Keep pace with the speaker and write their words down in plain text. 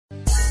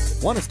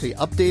Want to stay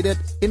updated,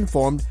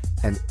 informed,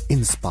 and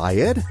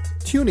inspired?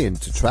 Tune in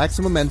to TRAXX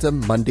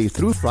Momentum Monday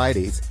through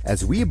Fridays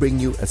as we bring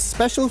you a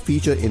special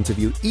feature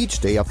interview each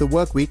day of the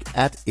work week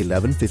at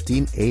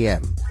 11:15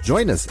 a.m.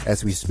 Join us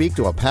as we speak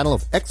to a panel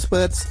of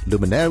experts,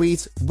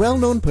 luminaries,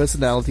 well-known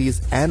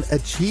personalities, and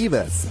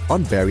achievers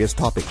on various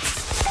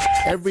topics.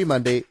 Every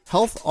Monday,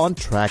 Health on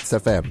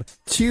TRAXXfm.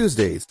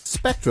 Tuesdays,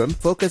 Spectrum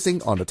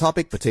focusing on the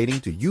topic pertaining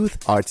to youth,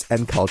 arts,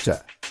 and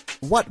culture.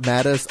 What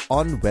Matters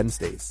on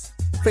Wednesdays.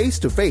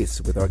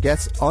 Face-to-face with our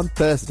guests on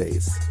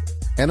Thursdays.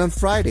 And on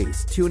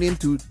Fridays, tune in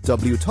to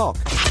W Talk.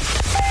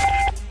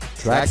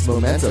 TRAXX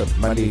Momentum,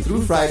 Monday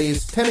through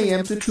Fridays, 10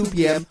 a.m. to 2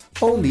 p.m.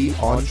 only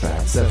on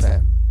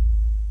TRAXXfm.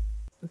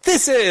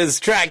 This is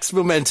TRAXX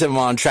Momentum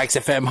on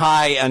TRAXXfm.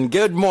 Hi, and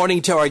good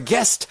morning to our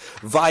guest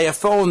via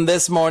phone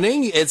this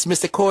morning. It's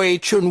Mr. Koay,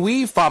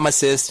 Choon,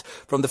 Pharmacist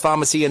from the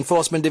Pharmacy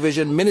Enforcement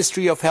Division,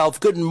 Ministry of Health.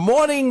 Good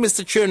morning,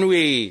 Mr.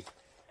 Choon.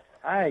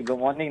 Hi, good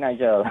morning,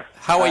 Nigel.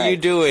 How are you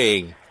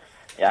doing?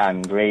 Yeah,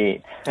 I'm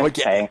great.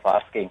 Okay. Thanks for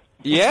asking.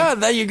 Yeah,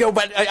 there you go.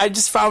 But I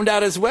just found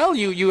out as well,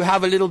 you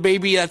have a little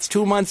baby that's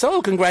 2 months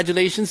old.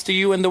 Congratulations to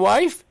you and the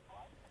wife.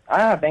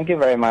 Thank you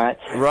very much.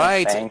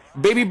 Right. Thanks.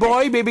 Baby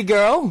boy, baby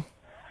girl?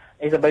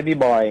 It's a baby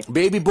boy.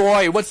 Baby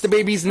boy. What's the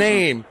baby's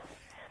name?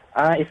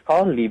 It's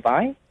called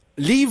Levi.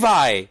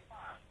 Levi.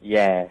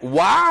 Yes.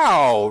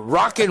 Wow,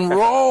 rock and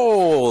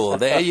roll.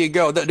 There you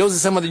go. Those are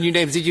some of the new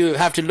names. Did you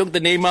have to look the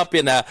name up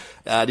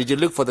did you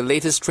look for the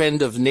latest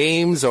trend of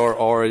names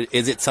or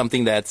is it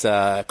something that's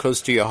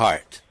close to your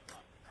heart?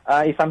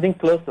 It's something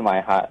close to my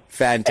heart.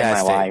 Fantastic.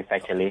 And my wife,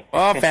 actually.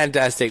 Oh,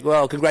 fantastic.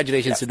 Well,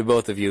 congratulations to the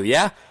both of you,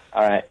 yeah?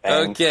 All right,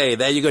 thanks. Okay,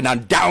 there you go. Now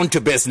down to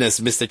business,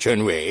 Mr.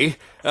 Choon.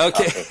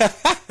 Okay.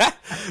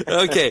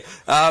 Okay.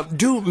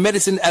 Do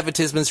medicine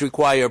advertisements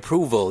require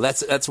approval?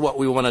 That's what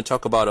we want to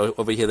talk about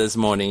over here this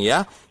morning,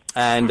 yeah?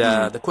 And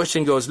the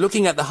question goes,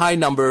 looking at the high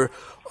number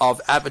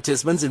of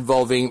advertisements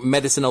involving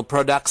medicinal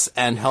products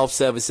and health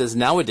services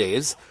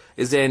nowadays,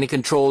 is there any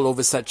control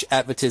over such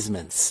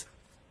advertisements?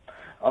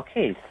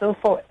 Okay, so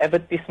for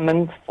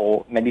advertisements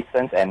for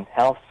medicines and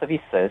health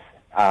services,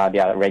 they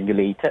are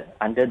regulated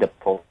under the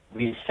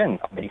Provision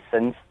of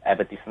Medicines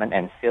Advertisement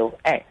and Sales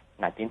Act,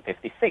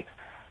 1956.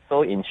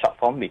 So in short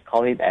form, we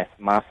call it as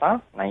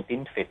MASA,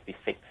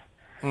 1956.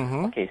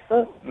 Okay,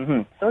 so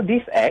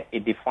this act,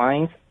 it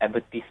defines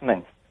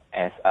advertisements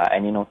as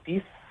any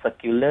notice,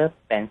 circular,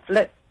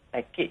 pamphlet,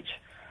 package,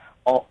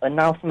 or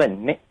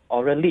announcement made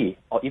orally,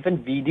 or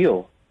even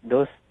video,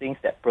 those things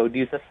that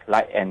produces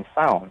light and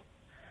sound.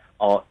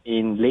 Or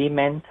in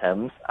layman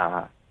terms,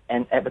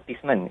 an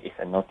advertisement is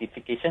a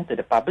notification to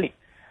the public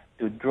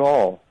to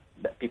draw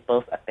the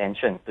people's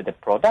attention to the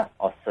product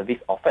or service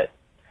offered.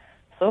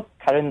 So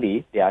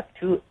currently, there are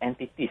two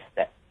entities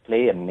that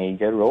play a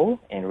major role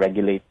in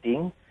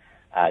regulating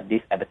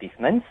these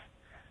advertisements.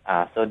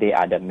 So they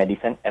are the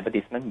Medicine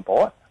Advertisement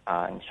Board,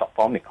 in short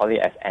form we call it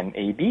as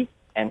MAB,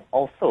 and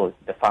also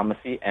the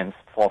Pharmacy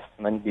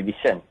Enforcement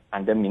Division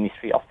under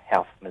Ministry of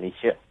Health,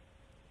 Malaysia.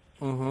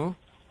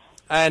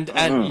 And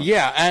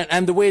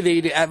the way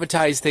they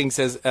advertise things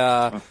as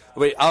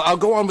wait, I'll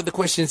go on with the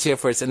questions here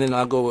first, and then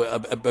I'll go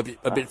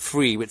a bit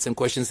free with some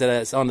questions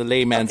that are on the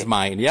layman's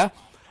mind. Yeah.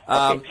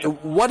 Sure.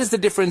 What is the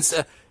difference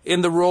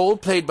in the role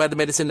played by the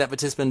Medicine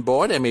Advertisement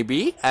Board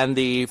 (MAB) and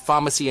the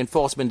Pharmacy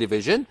Enforcement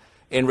Division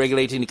in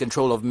regulating the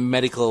control of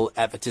medical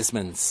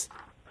advertisements?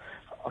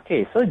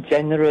 Okay, so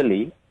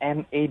generally,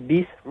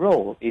 MAB's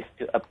role is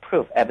to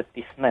approve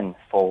advertisements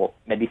for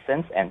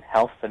medicines and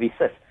health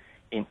services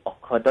in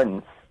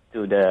accordance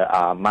to the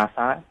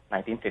MASA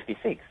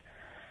 1956.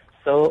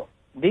 So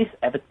these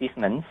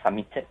advertisements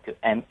submitted to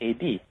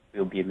MAB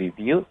will be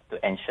reviewed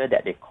to ensure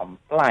that they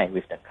comply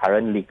with the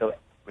current legal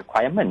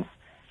requirements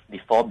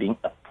before being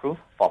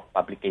approved for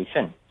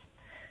publication.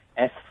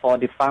 As for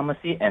the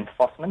Pharmacy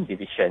Enforcement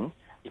Division,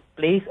 it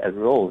plays a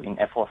role in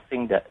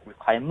enforcing the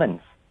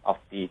requirements of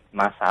the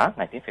MASA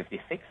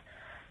 1956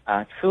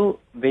 through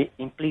the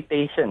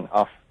implementation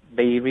of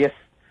various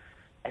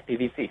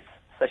activities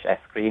such as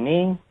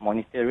screening,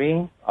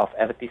 monitoring of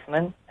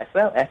advertisement, as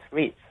well as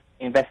raids,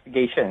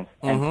 investigations,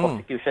 and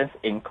prosecutions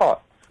in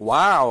court.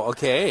 Wow,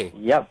 okay.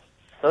 Yep.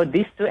 So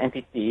these two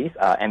entities,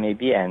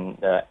 MAB and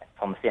the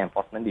Pharmacy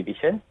Enforcement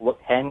Division,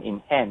 work hand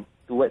in hand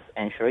towards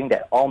ensuring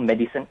that all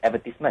medicine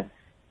advertisement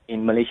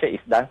in Malaysia is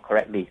done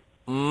correctly.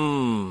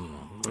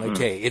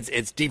 Okay,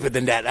 it's deeper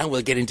than that, and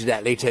we'll get into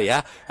that later,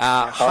 yeah?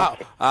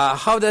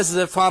 How does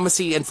the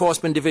Pharmacy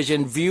Enforcement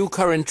Division view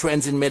current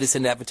trends in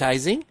medicine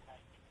advertising?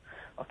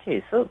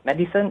 Okay, so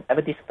medicine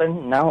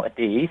advertisement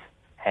nowadays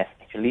has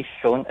actually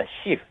shown a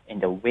shift in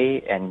the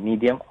way and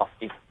medium of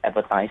its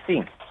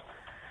advertising.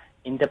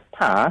 In the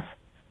past,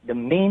 the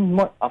main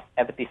mode of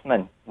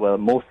advertisement were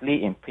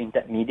mostly in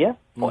printed media,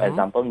 for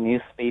example,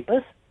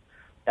 newspapers,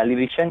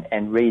 television,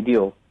 and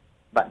radio.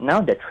 But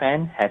now the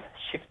trend has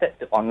shifted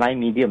to online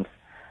mediums,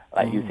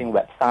 like using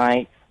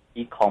websites,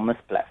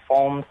 e-commerce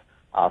platforms,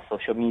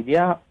 social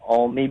media,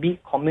 or maybe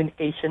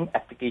communication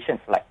applications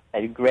like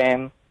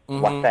Telegram,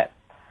 WhatsApp.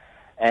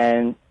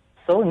 And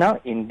so now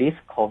in this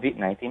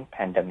COVID-19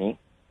 pandemic,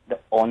 the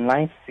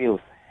online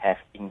sales have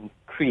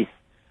increased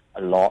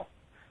a lot.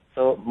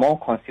 So more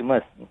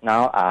consumers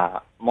now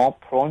are more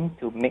prone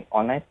to make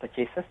online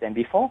purchases than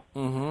before.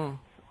 Mm-hmm.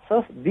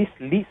 So this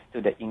leads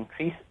to the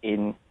increase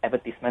in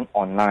advertisement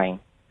online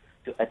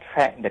to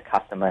attract the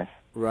customers.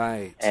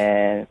 Right.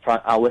 And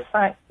from our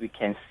side, we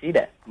can see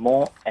that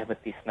more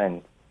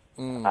advertisements,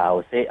 I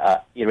would say,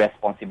 are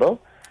irresponsible.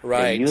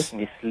 Right. They use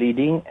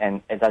misleading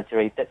and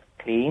exaggerated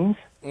claims,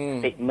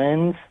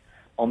 statements,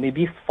 or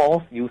maybe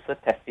false user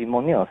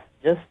testimonials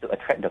just to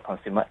attract the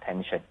consumer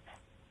attention.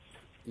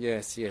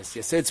 Yes.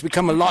 So it's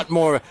become a lot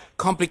more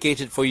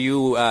complicated for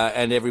you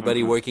and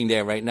everybody working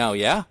there right now,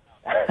 yeah?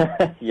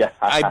 Yeah.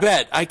 I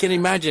bet. I can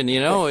imagine,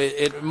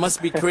 it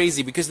must be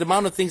crazy because the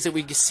amount of things that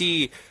we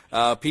see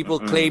people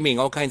claiming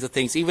all kinds of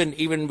things,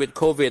 even with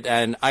COVID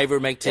and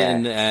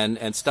ivermectin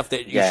and stuff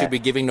that you should be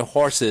giving the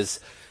horses.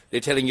 They're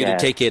telling you to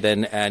take it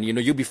and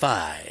you'll be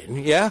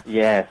fine. Yeah?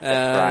 Yes,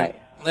 that's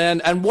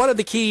right. And what are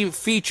the key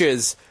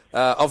features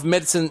of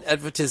medicine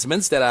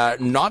advertisements that are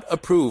not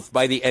approved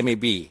by the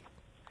MAB?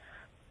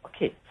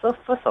 Okay, so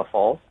first of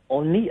all,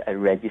 only a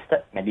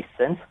registered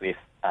medicines with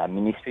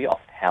Ministry of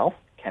Health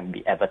can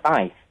be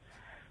advertised.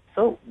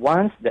 So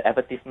once the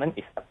advertisement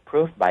is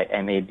approved by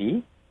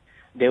MAB,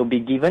 they will be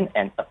given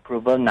an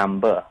approval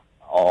number,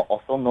 or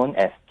also known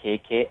as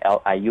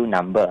KKLIU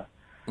number.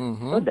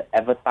 So the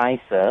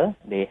advertiser,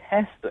 they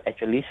have to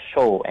actually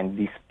show and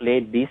display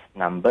these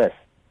numbers.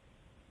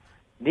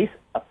 These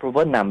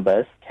approval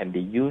numbers can be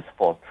used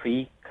for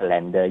 3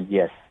 calendar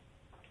years.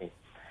 Okay.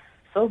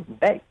 So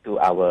back to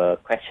our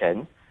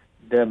question,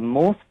 the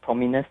most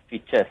prominent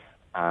features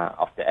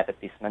of the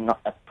advertisement not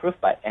approved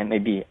by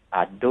MAB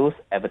are those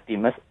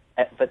advertisements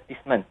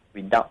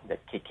without the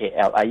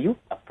KKLIU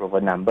approval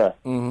number.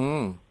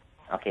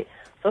 Okay.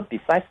 So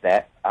besides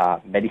that,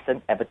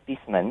 medicine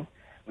advertisement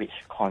which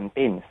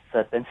contain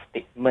certain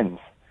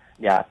statements.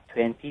 There are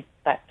 20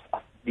 types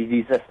of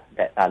diseases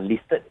that are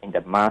listed in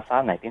the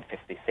MASA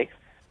 1956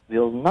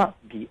 will not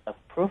be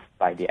approved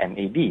by the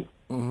MAB.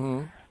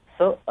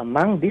 So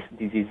among these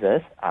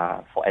diseases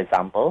are, for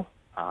example,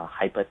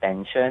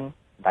 hypertension,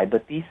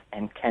 diabetes,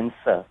 and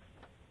cancer.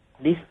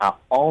 These are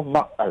all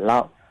not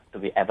allowed to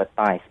be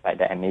advertised by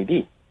the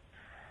MAB.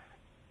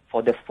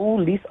 For the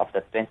full list of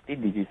the 20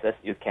 diseases,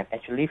 you can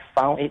actually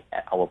find it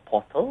at our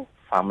portal,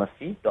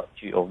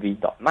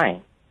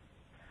 pharmacy.gov.my.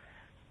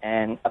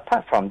 And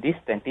apart from these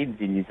 20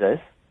 diseases,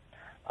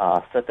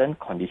 certain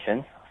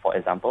conditions, for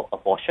example,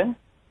 abortion,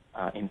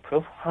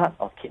 improved heart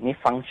or kidney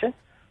function,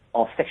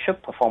 or sexual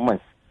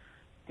performance,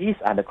 these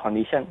are the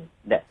conditions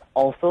that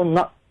also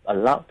not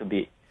allowed to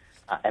be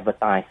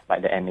advertised by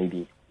the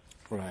MAB.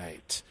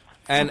 Right.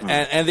 And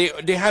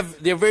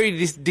they're very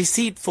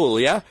deceitful,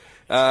 yeah?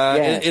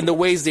 In the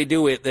ways they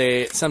do it.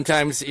 They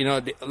sometimes,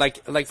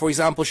 like for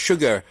example,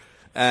 sugar.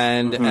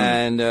 And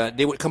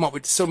they would come up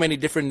with so many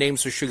different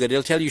names for sugar.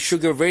 They'll tell you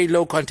sugar, very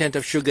low content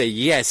of sugar,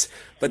 yes.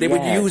 But they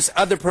would use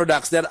other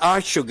products that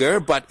are sugar,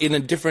 but in a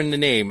different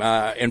name,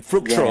 and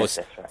fructose. Yes,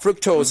 right.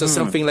 Fructose or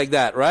something like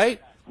that, right?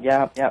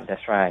 Yeah,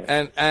 that's right.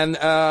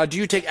 And do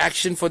you take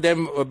action for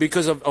them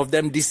because of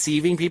them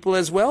deceiving people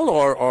as well,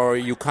 or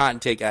you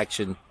can't take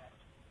action?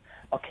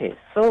 Okay,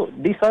 so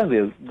this one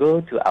will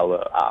go to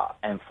our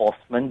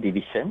enforcement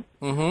division.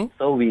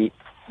 So we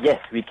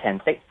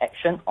can take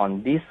action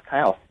on this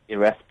kind of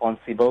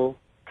irresponsible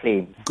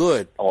claims.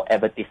 Good. Or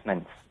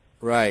advertisements.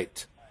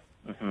 Right.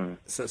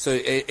 So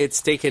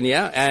it's taken,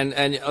 yeah,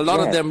 and a lot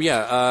of them,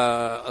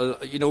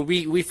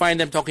 we find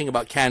them talking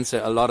about cancer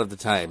a lot of the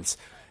times.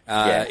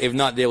 If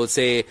not, they will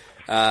say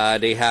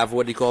they have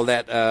what do you call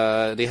that?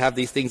 They have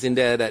these things in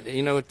there that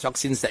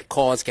toxins that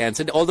cause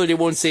cancer. Although they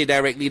won't say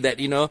directly that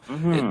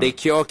they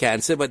cure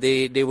cancer, but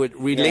they would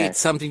relate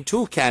something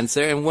to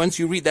cancer. And once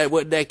you read that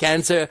word, that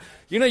cancer,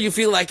 you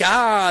feel like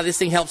this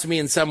thing helps me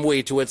in some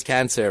way towards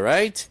cancer,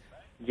 right?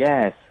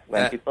 Yes.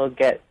 When people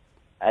get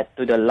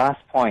to the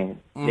last point,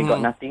 they got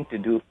nothing to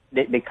do.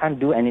 They can't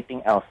do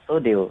anything else, so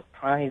they will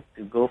try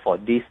to go for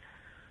these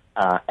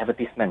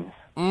advertisements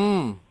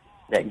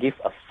that give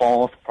a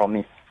false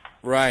promise,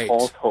 right?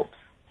 False hopes.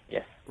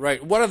 Yes.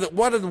 Right. What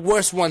are the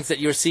worst ones that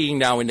you're seeing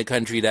now in the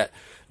country that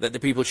the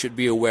people should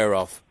be aware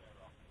of?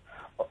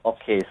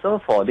 Okay, so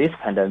for this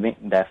pandemic,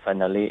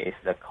 definitely is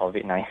the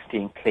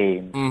COVID-19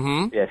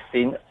 claim. We have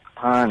seen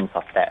tons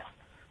of that.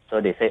 So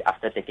they say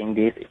after taking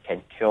this, it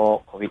can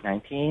cure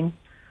COVID-19.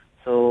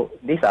 So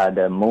these are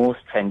the most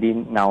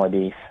trending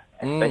nowadays,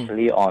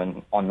 especially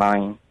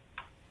online.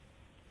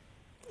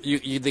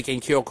 They can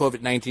cure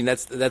COVID-19.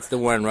 That's the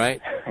one, right?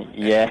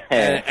 Yeah.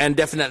 And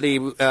definitely,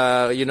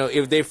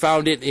 if they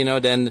found it,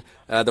 then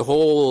the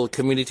whole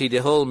community, the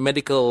whole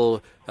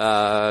medical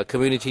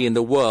community in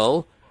the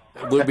world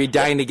will be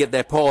dying to get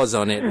their paws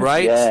on it,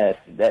 right? Yes,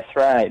 that's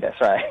right.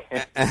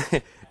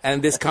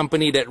 And this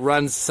company that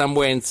runs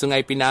somewhere in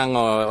Sungai Pinang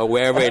or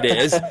wherever it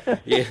is,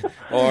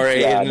 or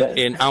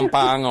in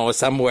Ampang or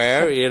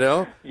somewhere,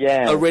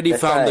 already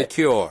found the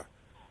cure.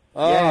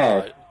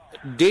 Oh,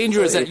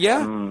 Dangerous, So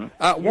yeah?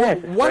 yes,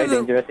 what, very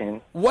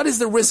dangerous. what is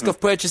the risk of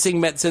purchasing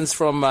medicines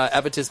from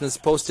advertisements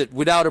posted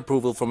without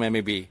approval from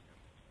MAB?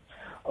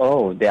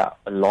 Oh, there are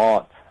a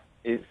lot.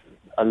 It's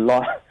a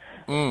lot.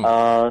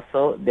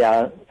 So there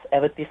are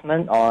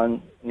advertisements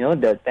on,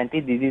 the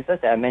 20 diseases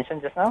that I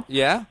mentioned just now.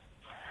 Yeah?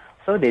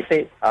 So they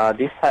say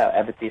this type of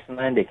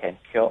advertisement, they can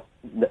cure,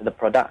 the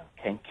product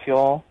can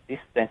cure these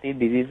 20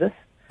 diseases.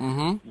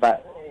 Mm-hmm.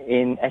 But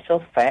in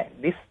actual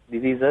fact, these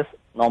diseases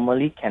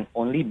normally can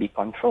only be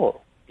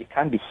controlled. It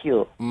can't be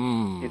healed.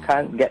 You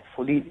can't get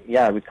fully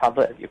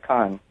recovered. You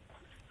can't.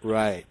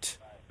 Right.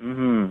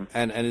 Mm-hmm.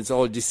 And it's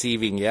all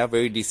deceiving, yeah?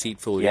 Very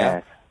deceitful, yeah?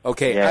 Yes.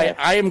 Okay, Yes.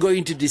 I am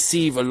going to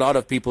deceive a lot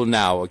of people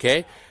now,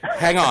 okay?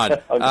 Hang on.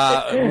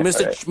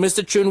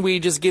 Mr.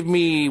 Choon, just give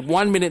me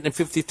 1 minute and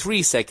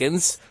 53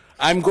 seconds.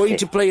 I'm going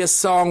to play a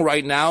song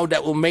right now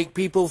that will make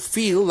people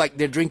feel like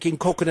they're drinking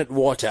coconut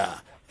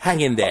water.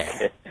 Hang in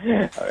there. All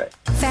right.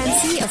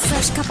 Fancy a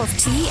fresh cup of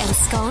tea and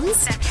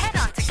scones? Then head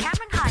on to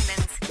Cameron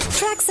Highlands.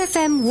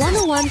 TRAXXfm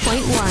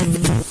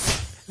 101.1.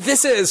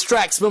 This is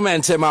TRAXX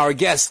Momentum. Our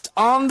guest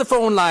on the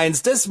phone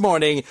lines this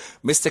morning,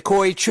 Mr.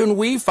 Koay,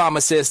 Choon,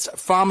 Pharmacist,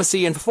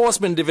 Pharmacy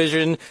Enforcement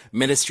Division,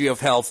 Ministry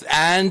of Health.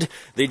 And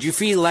did you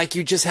feel like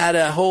you just had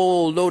a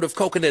whole load of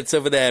coconuts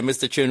over there,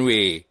 Mr.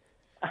 Choon?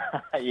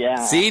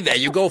 Yeah. See, there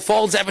you go,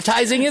 false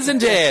advertising,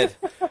 isn't it?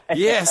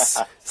 Yes.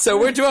 So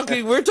we're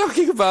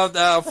talking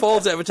about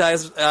false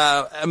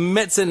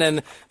medicine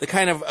and the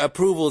kind of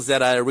approvals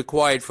that are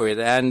required for it,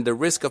 and the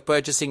risk of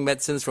purchasing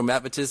medicines from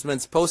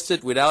advertisements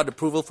posted without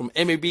approval from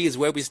MAB is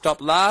where we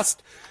stopped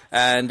last.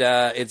 And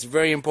it's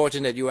very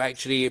important that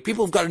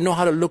people have got to know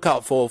how to look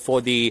out for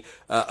the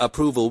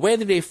approval. Where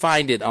do they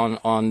find it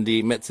on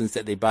the medicines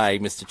that they buy,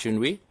 Mr.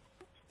 Choon?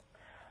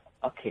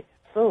 Okay.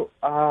 So,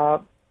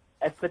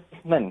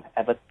 advertisement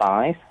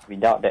advertised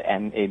without the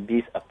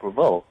MAB's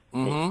approval.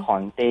 It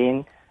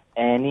contain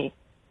any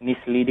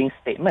misleading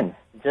statements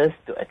just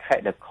to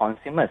attract the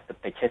consumers to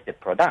purchase the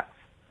products.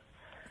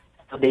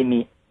 So they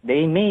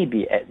may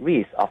be at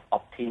risk of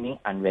obtaining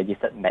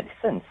unregistered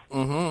medicines,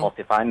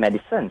 falsified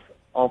medicines,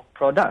 or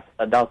products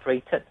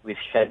adulterated with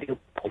scheduled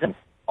poisons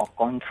or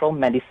controlled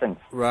medicines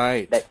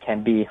that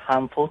can be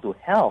harmful to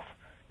health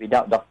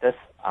without doctors'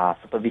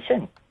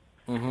 supervision.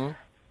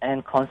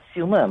 And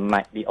consumer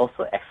might be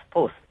also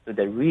exposed to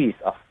the risk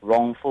of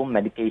wrongful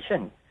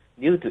medication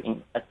due to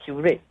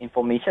inaccurate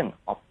information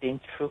obtained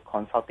through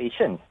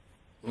consultations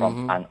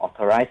from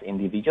unauthorized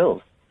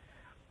individuals.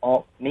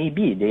 Or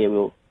maybe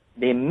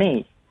they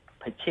may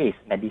purchase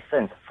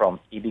medicines from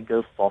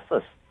illegal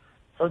sources.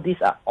 So these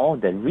are all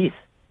the risks.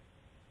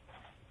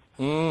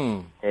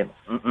 A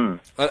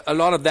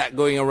lot of that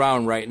going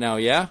around right now,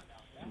 yeah?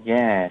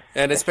 Yes.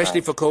 And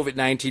especially for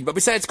COVID-19. But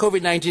besides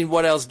COVID-19,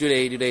 what else do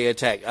they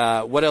attack?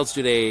 What else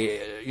do they,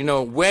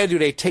 where do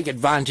they take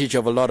advantage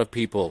of a lot of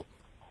people?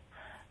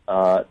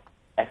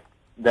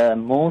 The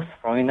most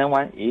prominent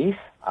one is,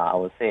 I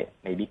would say,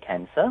 maybe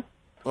cancer.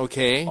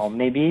 Okay. Or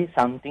maybe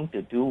something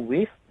to do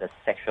with the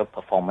sexual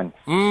performance.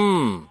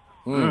 That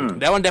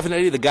one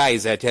definitely the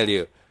guys, I tell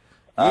you.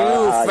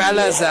 You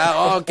fellas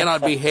all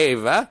cannot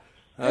behave, huh?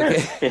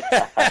 Okay.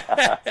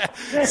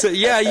 So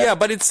yeah,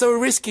 but it's so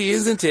risky,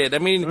 isn't it? I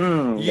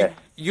mean,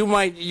 you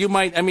might.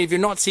 I mean, if you're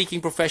not seeking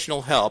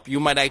professional help,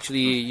 you might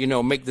actually,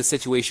 make the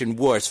situation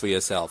worse for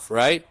yourself,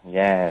 right?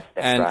 Yes,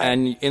 that's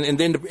right. And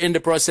then in the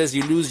process,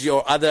 you lose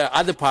your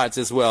other parts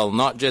as well,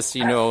 not just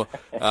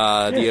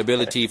the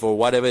ability for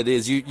whatever it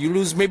is. You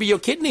lose maybe your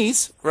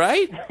kidneys,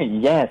 right?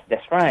 Yes,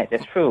 that's right.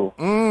 That's true.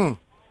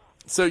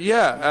 So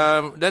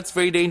that's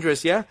very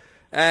dangerous. Yeah,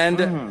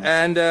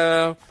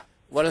 and.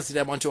 What else did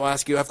I want to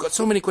ask you? I've got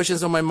so many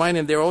questions on my mind,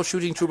 and they're all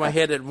shooting through my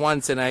head at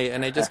once, and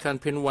I just can't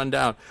pin one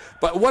down.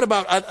 But what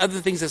about other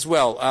things as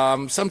well?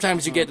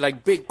 Sometimes you get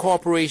like big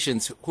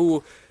corporations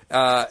who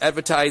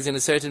advertise in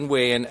a certain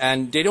way,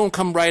 and they don't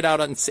come right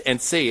out and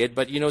say it,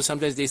 but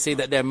sometimes they say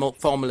that their milk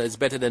formula is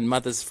better than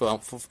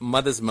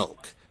mother's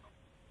milk.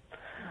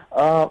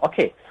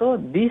 Okay, so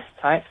these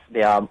types,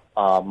 they are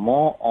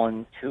more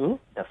onto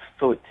the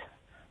food.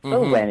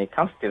 So when it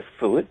comes to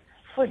food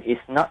is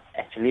not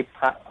actually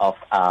part of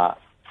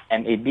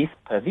MAB's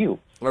purview.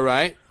 All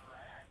right.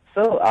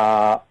 So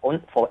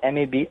for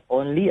MAB,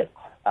 only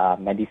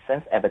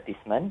medicines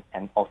advertisement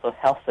and also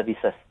health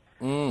services.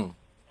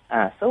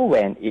 So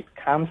when it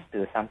comes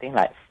to something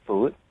like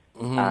food,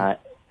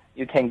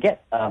 you can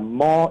get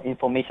more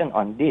information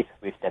on this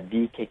with the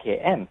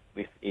BKKM,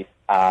 which is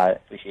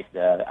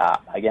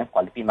the again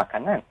quality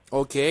makanan.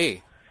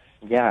 Okay.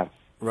 Yeah.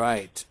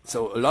 Right.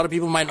 So a lot of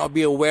people might not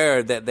be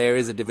aware that there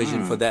is a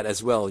division for that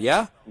as well,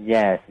 yeah?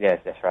 Yes,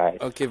 that's right.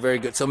 Okay, very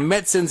good. So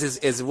medicines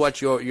is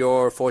what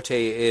your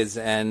forte is,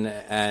 and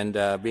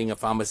being a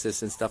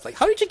pharmacist and stuff like.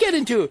 How did you get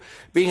into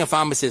being a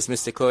pharmacist,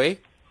 Mr. Koay?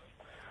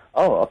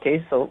 Oh,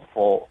 okay. So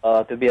for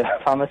to be a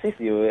pharmacist,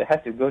 you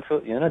have to go through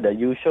the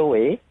usual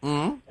way.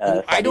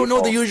 I don't know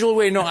the usual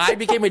way. No, I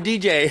became a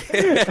DJ.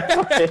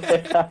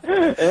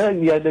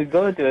 You have to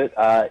go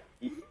to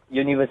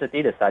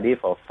university to study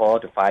for 4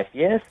 to 5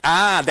 years.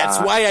 That's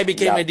why I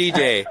became a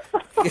DJ.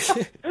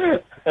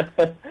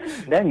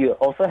 Then you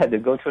also have to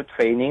go through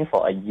training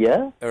for a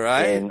year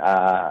in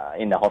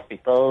the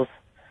hospitals.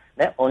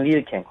 Then only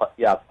you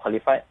are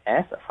qualified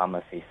as a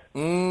pharmacist.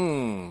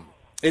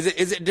 Is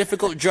it a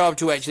difficult job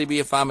to actually be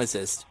a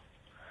pharmacist?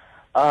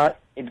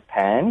 It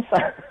depends.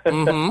 I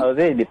would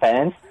say it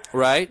depends.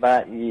 Right.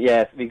 But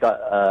yes, we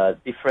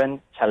got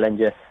different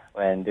challenges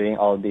when doing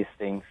all these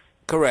things.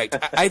 Correct.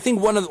 I think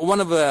one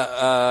of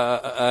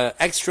the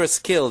extra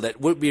skill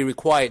that would be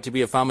required to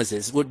be a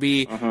pharmacist would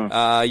be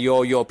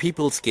your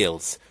people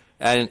skills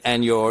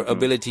and your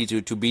ability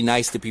to be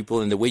nice to people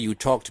and the way you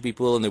talk to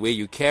people and the way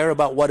you care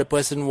about what a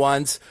person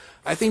wants.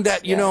 I think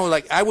that, you know,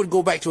 like I would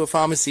go back to a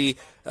pharmacy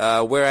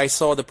where I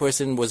saw the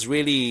person was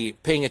really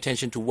paying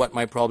attention to what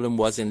my problem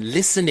was and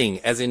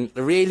listening, as in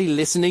really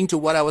listening to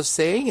what I was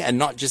saying and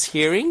not just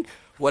hearing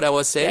what I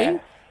was saying.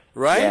 Yes.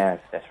 Right? Yes,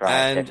 that's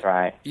right. That's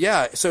right.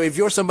 Yeah, so if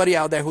you're somebody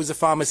out there who's a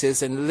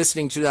pharmacist and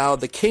listening to now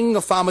the king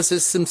of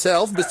pharmacists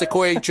himself, Mr.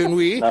 Koay Choon,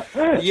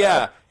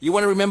 you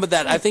want to remember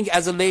that. I think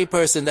as a lay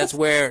person, that's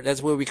where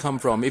we come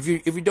from. If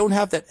you don't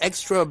have that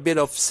extra bit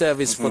of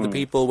service for the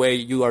people where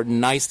you are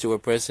nice to a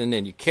person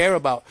and you care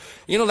about,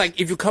 you know, like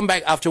if you come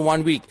back after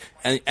 1 week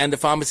and the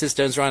pharmacist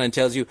turns around and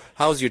tells you,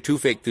 how's your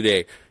toothache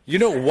today? You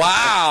know,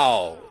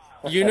 wow!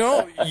 You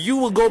know, you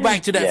will go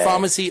back to that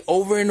pharmacy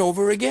over and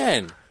over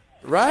again.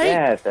 Right?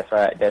 Yes, that's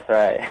right. That's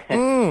right.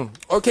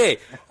 Okay.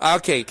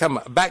 Come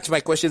on. Back to my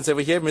questions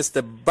over here.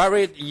 Mr.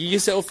 Barrett,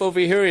 yourself over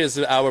here is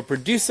our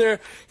producer.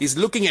 He's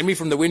looking at me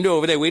from the window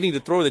over there, waiting to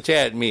throw the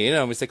chair at me. You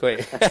know, Mr.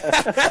 Koay.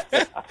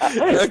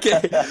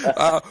 Okay.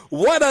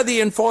 What are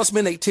the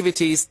enforcement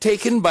activities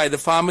taken by the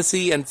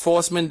Pharmacy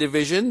Enforcement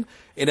Division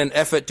in an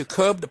effort to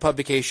curb the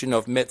publication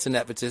of medicine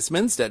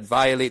advertisements that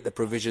violate the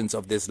provisions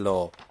of this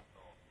law?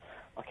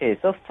 Okay,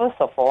 so first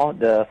of all,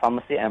 the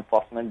Pharmacy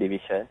Enforcement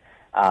Division,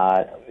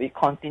 we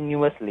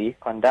continuously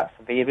conduct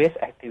various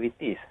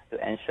activities to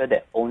ensure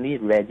that only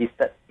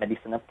registered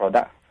medicinal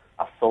products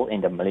are sold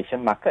in the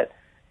Malaysian market.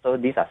 So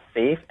these are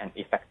safe and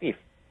effective.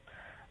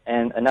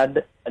 And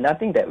another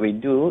thing that we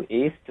do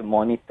is to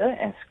monitor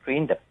and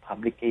screen the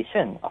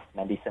publication of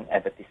medicine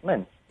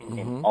advertisements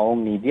in all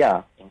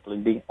media,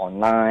 including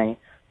online,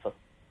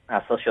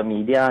 social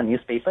media,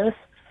 newspapers.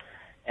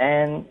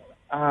 And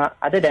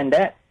other than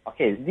that,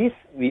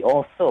 we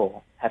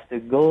also have to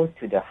go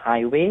to the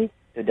highway,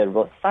 to the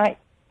roadside,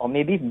 or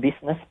maybe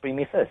business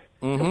premises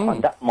to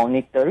conduct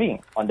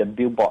monitoring on the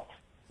billboards.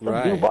 So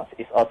billboards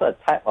is also a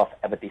type of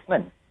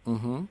advertisement.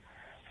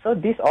 So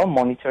these all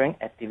monitoring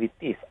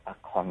activities are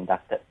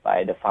conducted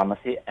by the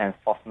pharmacy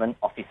enforcement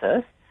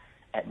officers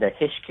at the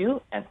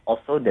HQ and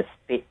also the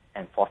state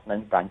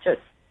enforcement branches.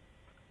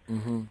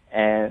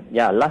 And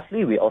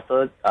lastly, we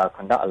also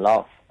conduct a lot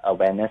of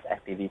awareness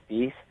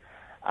activities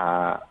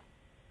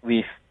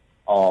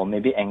or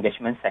maybe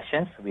engagement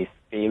sessions with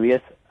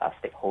various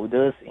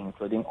stakeholders,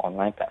 including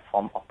online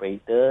platform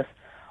operators,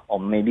 or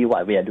maybe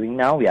what we are doing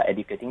now, we are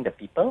educating the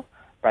people,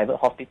 private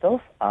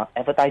hospitals,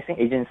 advertising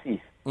agencies,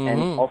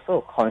 and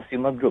also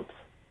consumer groups.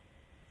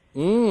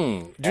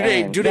 Do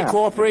they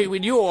cooperate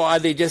with you, or are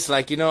they just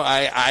like, you know,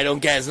 I don't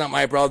care, it's not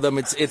my problem,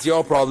 it's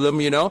your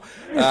problem, you know,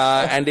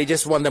 and they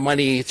just want the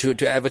money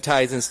to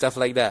advertise and stuff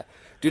like that?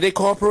 Do they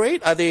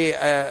cooperate? Are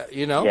they,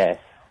 you know? Yes.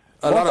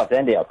 Most of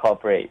them, they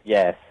cooperate,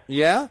 yes.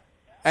 Yeah?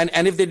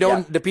 And if they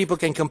don't, the people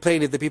can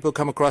complain if the people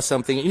come across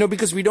something, you know,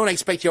 because we don't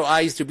expect your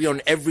eyes to be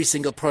on every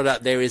single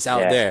product there is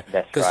out there.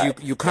 Because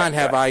you can't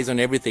have eyes on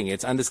everything.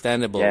 It's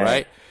understandable,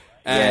 right?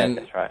 And,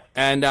 that's right.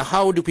 And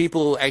how do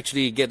people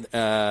actually get,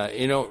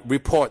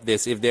 report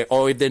this if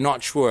they're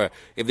not sure,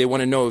 if they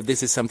want to know if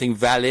this is something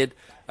valid?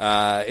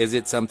 Is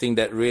it something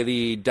that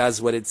really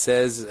does what it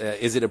says?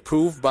 Is it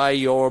approved by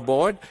your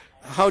board?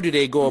 How do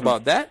they go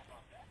about that?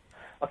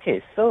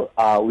 Okay, so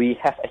we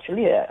have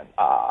actually a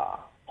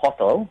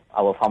portal,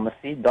 our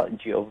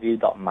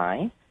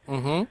pharmacy.gov.my.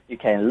 You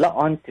can log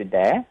on to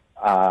there.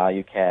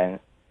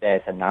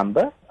 There's a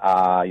number.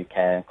 You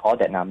can call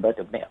that number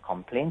to make a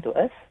complaint to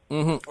us.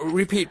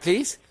 Repeat,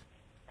 please.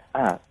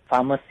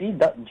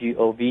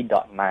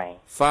 Pharmacy.gov.my.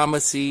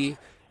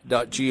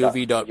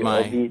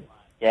 Pharmacy.gov.my.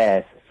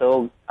 Yes.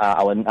 So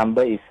our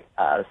number is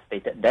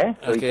stated there.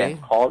 So you can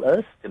call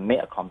us to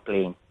make a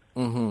complaint.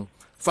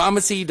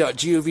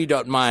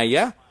 Pharmacy.gov.my,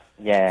 yeah?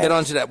 Yeah. Head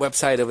on to that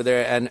website over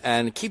there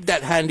and keep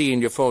that handy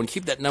in your phone.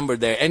 Keep that number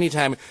there.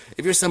 Anytime,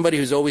 if you're somebody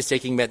who's always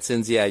taking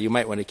medicines, you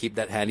might want to keep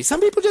that handy.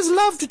 Some people just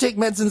love to take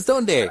medicines,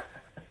 don't they?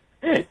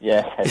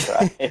 Yeah, that's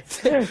right.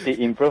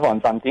 To improve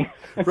on something.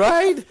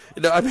 Right?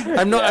 No,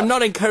 I'm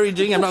not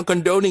encouraging, I'm not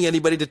condoning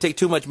anybody to take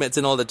too much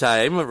medicine all the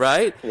time,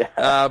 right?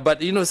 Yeah.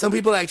 But, you know, some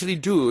people actually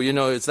do. You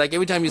know, it's like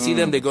every time you see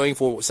them, they're going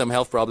for some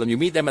health problem. You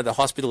meet them at the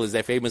hospital, is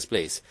their famous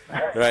place,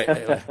 right?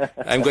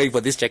 I'm going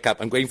for this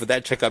checkup, I'm going for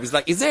that checkup. It's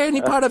like, is there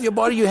any part of your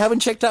body you haven't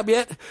checked up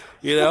yet?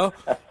 You know?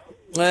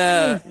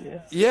 And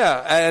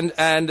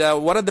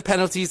what are the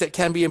penalties that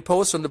can be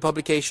imposed on the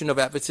publication of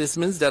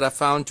advertisements that are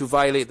found to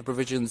violate the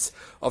provisions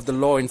of the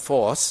law in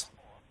force?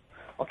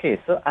 Okay,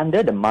 so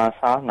under the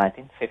MASA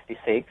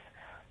 1956,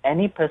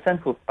 any person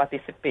who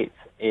participates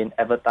in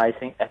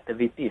advertising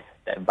activities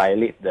that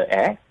violate the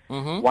Act,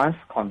 once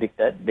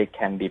convicted, they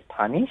can be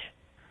punished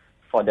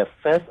for the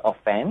first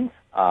offence,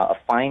 a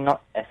fine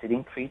not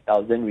exceeding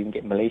 3,000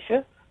 ringgit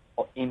Malaysia,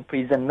 or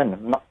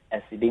imprisonment not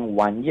exceeding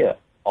 1 year,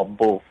 or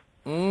both.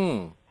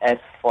 As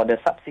for the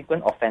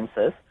subsequent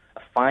offences,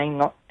 a fine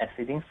not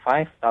exceeding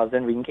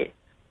 5,000 ringgit,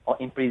 or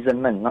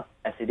imprisonment not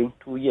exceeding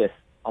 2 years,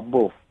 or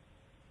both.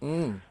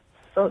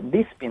 So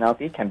this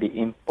penalty can be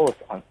imposed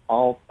on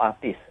all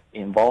parties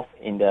involved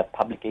in the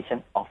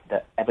publication of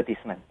the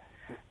advertisement.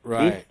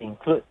 Right. This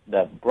includes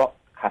the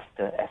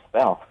broadcaster as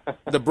well.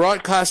 The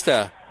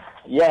broadcaster.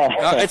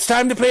 Yeah. It's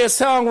time to play a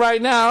song right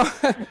now.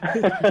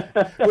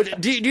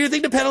 do you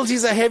think the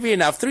penalties are heavy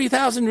enough?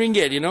 3,000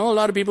 ringgit, a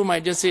lot of people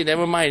might just say,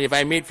 never mind, if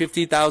I made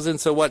 50,000,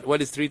 so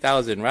what is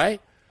 3,000,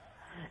 right?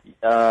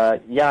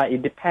 Yeah,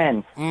 it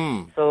depends.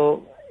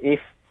 So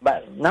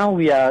but now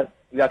we are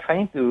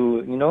trying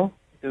to,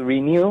 to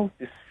renew,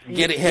 to see,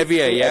 get it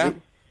heavier, yeah?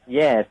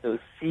 Yeah, to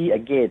see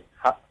again,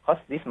 because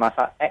this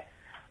MASA Act,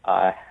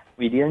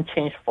 we didn't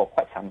change for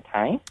quite some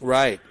time.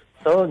 Right.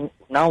 So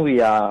now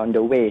we are on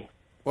the way.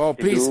 Well,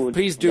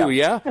 please do,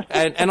 yeah?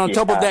 And on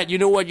top of that, you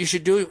know what you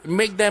should do?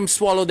 Make them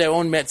swallow their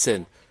own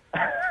medicine.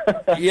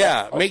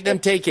 Yeah, make them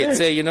take it.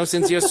 Say,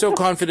 since you're so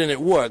confident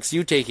it works,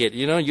 you take it.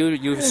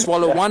 You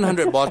swallow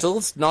 100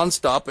 bottles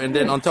non-stop, and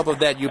then on top of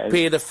that, you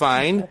pay the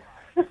fine.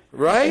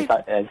 Right?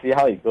 And see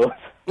how it goes.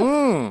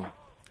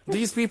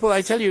 These people,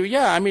 I tell you,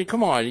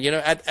 come on,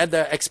 at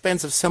the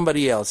expense of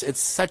somebody else.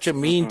 It's such a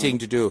mean thing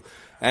to do.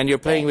 And you're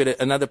playing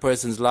with another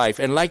person's life.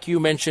 And like you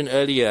mentioned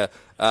earlier,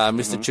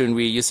 Mr. Choon,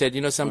 you said,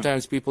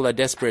 sometimes people are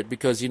desperate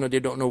because, they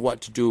don't know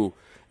what to do.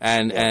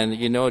 And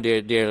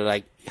they're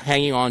like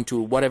hanging on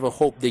to whatever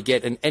hope they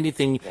get, and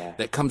anything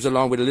that comes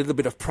along with a little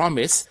bit of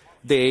promise,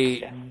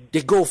 they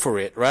go for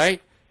it,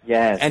 right?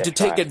 Yes. And to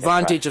take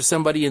advantage of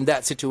somebody in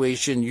that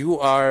situation, you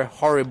are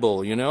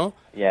horrible,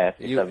 Yes,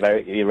 it's a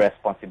very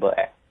irresponsible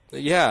act.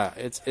 Yeah,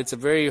 it's a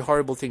very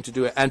horrible thing to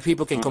do, and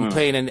people can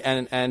complain,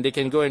 and they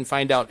can go and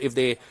find out if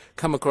they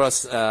come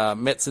across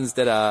medicines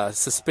that are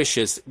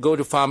suspicious. Go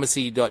to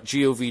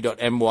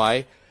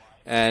pharmacy.gov.my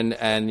and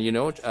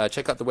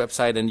check out the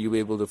website, and you'll be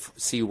able to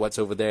see what's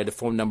over there, the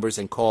phone numbers,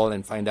 and call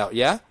and find out.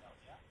 Yeah.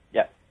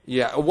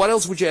 What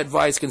else would you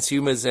advise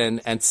consumers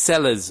and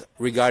sellers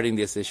regarding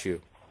this issue?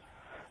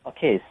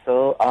 Okay,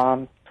 so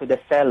to the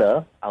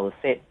seller, I would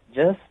say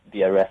just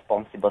be a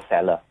responsible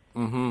seller.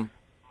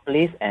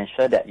 Please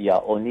ensure that you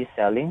are only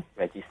selling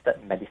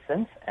registered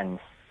medicines and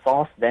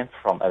source them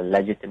from a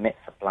legitimate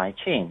supply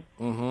chain.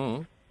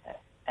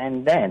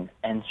 And then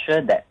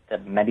ensure that the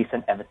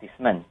medicine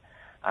advertisement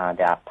that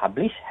are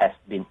published has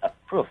been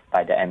approved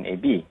by the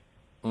MAB.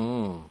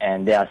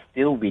 And they are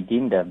still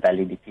within the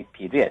validity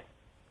period.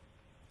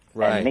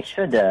 Right. And make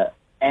sure the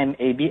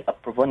MAB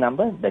approval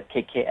number, the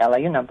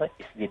KKLIU number,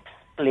 is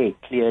displayed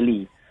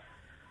clearly.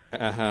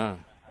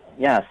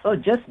 Yeah, so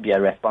just be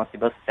a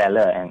responsible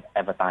seller and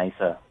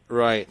advertiser.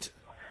 Right.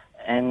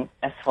 And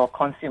as for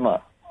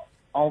consumer,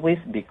 always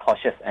be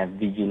cautious and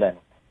vigilant,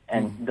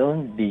 and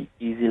don't be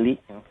easily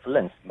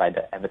influenced by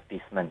the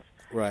advertisements.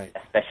 Right.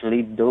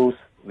 Especially those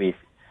with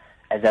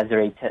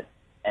exaggerated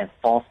and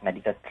false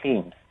medical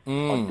claims,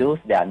 or those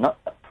that are not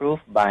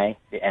approved by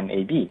the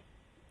MAB.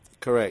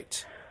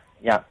 Correct.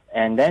 Yeah,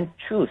 and then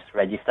choose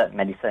registered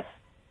medicines.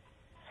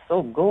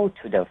 So go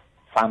to the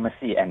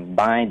pharmacy and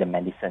buy the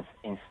medicines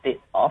instead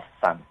of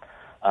some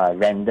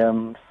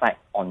random site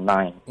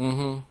online.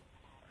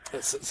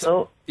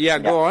 So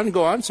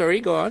go on. Sorry,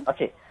 go on.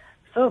 Okay,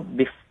 so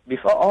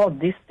before all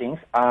these things,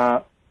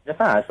 just now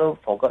I also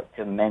forgot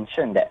to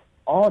mention that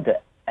all the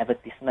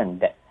advertisement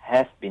that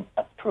has been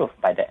approved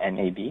by the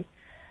MAB,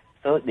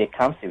 so they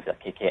comes with a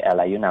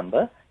KKLIU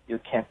number. You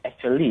can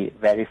actually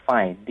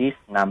verify this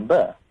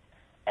number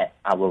at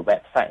our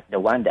website, the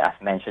one that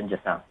I've mentioned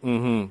just now.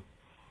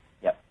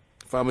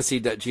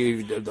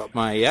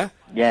 Pharmacy.gov.my, yeah?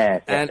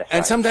 Yes, and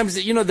right. Sometimes,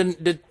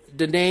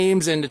 the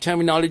names and the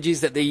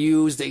terminologies that they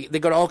use, they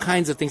got all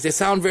kinds of things. They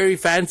sound very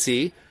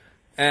fancy,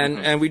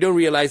 and we don't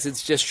realize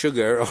it's just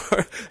sugar or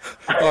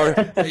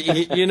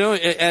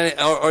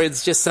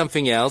it's just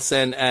something else.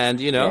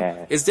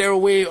 Is there a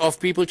way of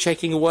people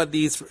checking what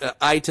these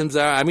items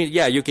are? I mean,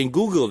 you can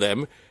Google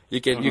them.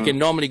 You can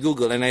normally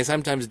Google, and I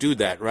sometimes do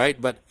that,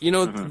 right? But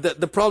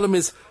the problem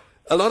is,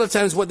 a lot of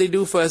times what they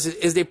do for us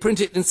is they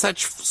print it in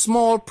such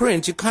small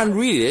print you can't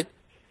read it,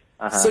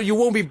 so you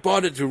won't be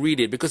bothered to read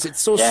it because it's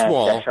so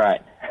small. That's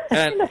right.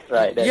 And that's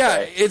right.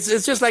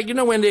 It's just like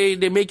when they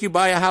make you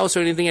buy a house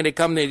or anything, and they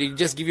come, they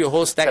just give you a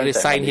whole stack and they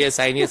sign here,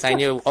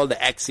 all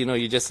the X,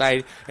 you just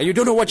sign, and you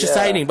don't know what you're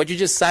signing, but you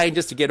just sign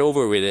just to get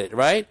over with it,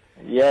 right?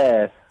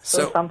 Yes.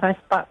 So sometimes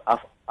part of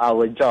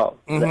our job,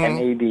 the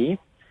MAB,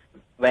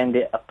 when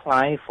they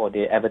apply for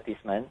the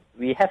advertisement,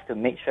 we have to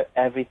make sure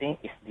everything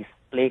is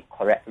displayed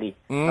correctly.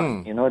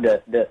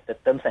 The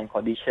terms and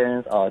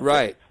conditions, or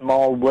the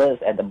small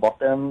words at the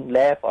bottom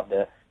left of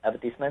the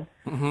advertisement.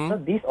 So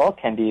these all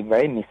can be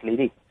very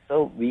misleading.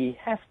 So we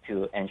have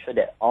to ensure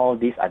that all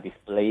these are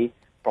displayed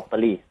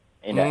properly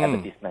in the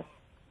advertisement.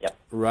 Yep.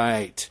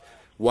 Right.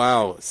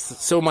 Wow.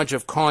 So much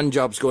of con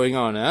jobs going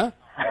on, huh?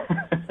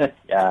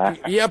 Yeah.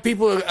 Yeah,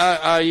 people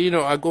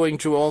are going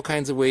through all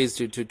kinds of ways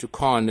to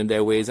con in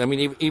their ways. I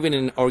mean, even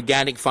in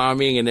organic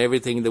farming and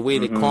everything, the way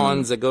the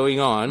cons are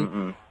going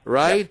on,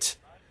 right?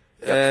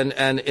 Yep.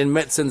 And in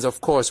medicines, of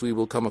course, we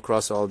will come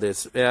across all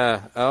this.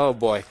 Yeah. Oh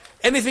boy.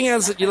 Anything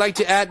else that you'd like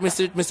to add,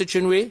 Mr.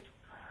 Choon Wei?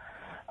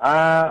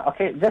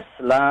 Okay. Just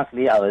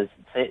lastly, I would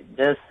say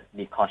just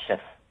be cautious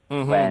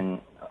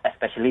when,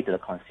 especially to the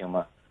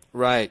consumer.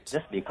 Right.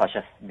 Just be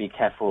cautious, be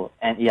careful.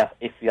 And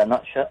if you are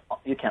not sure,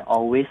 you can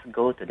always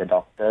go to the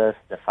doctors,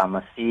 the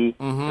pharmacy,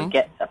 to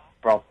get a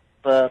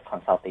proper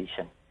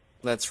consultation.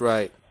 That's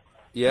right.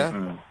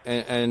 Yeah?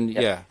 And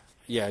yeah,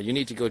 you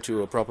need to go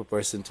to a proper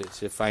person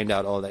to find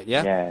out all that,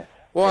 yeah? Yes.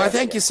 Well, yes, I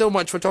thank you so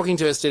much for talking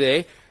to us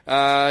today.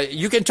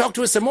 You can talk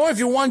to us some more if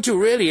you want to,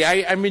 really.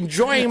 I'm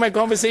enjoying my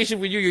conversation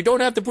with you. You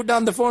don't have to put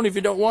down the phone if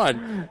you don't want.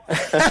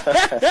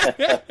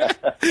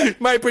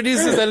 My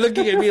producers are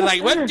looking at me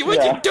like, what you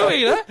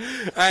doing, huh?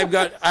 I've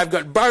got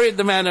Barit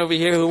the man over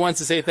here who wants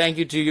to say thank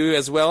you to you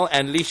as well,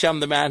 and Lisham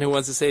the man who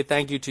wants to say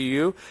thank you to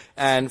you.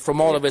 And from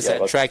all of us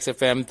at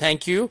TRAXXfm,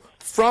 thank you.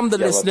 From the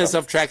listeners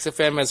of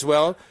TRAXXfm as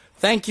well,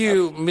 thank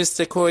you,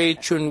 Mr. Koay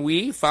Choon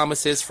Wei,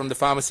 pharmacist from the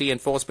Pharmacy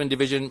Enforcement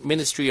Division,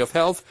 Ministry of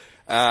Health.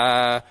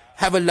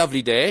 Have a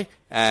lovely day,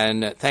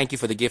 and thank you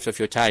for the gift of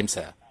your time,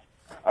 sir.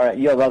 All right,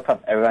 you're welcome,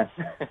 everyone.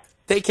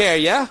 Take care,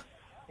 yeah?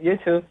 You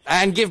too.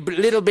 And give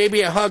little baby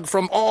a hug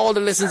from all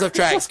the listeners of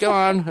TRAXX. Go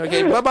on.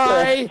 Okay,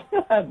 bye-bye.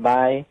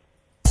 Bye.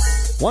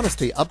 Want to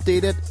stay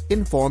updated,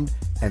 informed,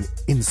 and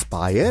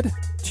inspired?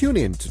 Tune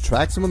in to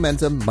TRAXX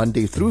Momentum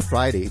Monday through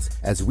Fridays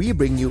as we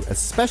bring you a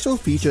special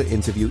feature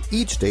interview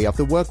each day of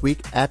the work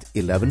week at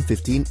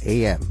 11:15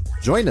 a.m.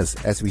 Join us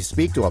as we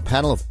speak to a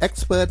panel of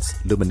experts,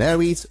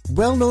 luminaries,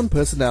 well-known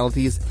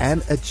personalities,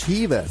 and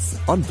achievers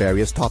on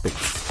various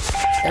topics.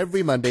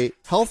 Every Monday,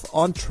 Health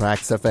on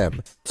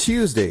TRAXXfm.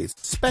 Tuesdays,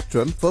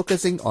 Spectrum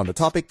focusing on the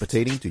topic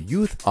pertaining to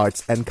youth,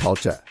 arts, and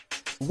culture.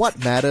 What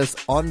Matters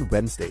on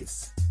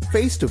Wednesdays.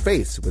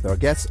 Face-to-face with our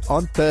guests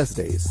on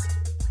Thursdays.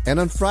 And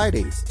on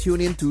Fridays,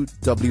 tune in to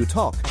W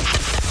Talk.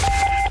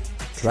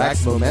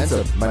 TRAXX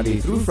Momentum, Monday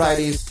through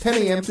Fridays,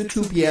 10 a.m. to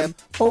 2 p.m.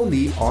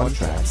 only on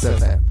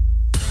TRAXXfm.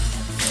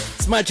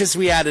 As much as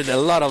we added a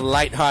lot of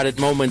light-hearted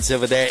moments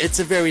over there, it's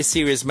a very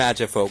serious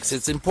matter, folks.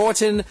 It's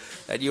important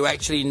that you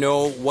actually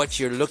know what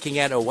you're looking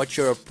at or what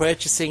you're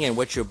purchasing and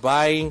what you're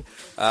buying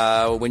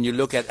when you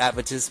look at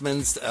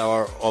advertisements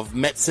or of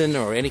medicine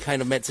or any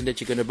kind of medicine that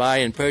you're going to buy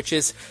and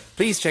purchase.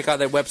 Please check out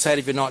that website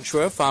if you're not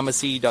sure,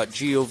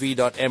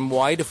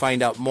 pharmacy.gov.my, to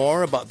find out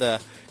more about the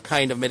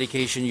kind of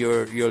medication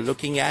you're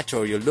looking at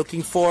or you're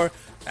looking for.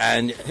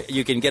 And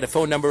you can get a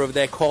phone number over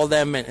there, call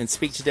them and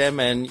speak to them.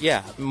 And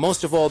yeah,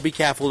 most of all, be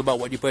careful about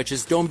what you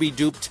purchase. Don't be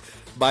duped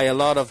by a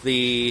lot of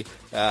the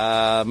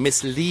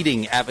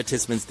misleading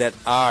advertisements that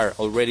are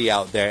already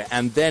out there.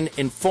 And then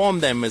inform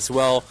them as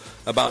well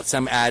about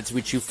some ads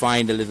which you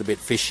find a little bit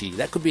fishy.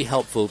 That could be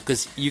helpful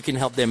because you can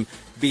help them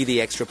be the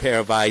extra pair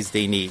of eyes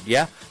they need,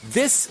 yeah?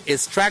 This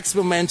is TRAXX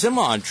Momentum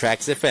on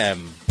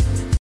TRAXXfm.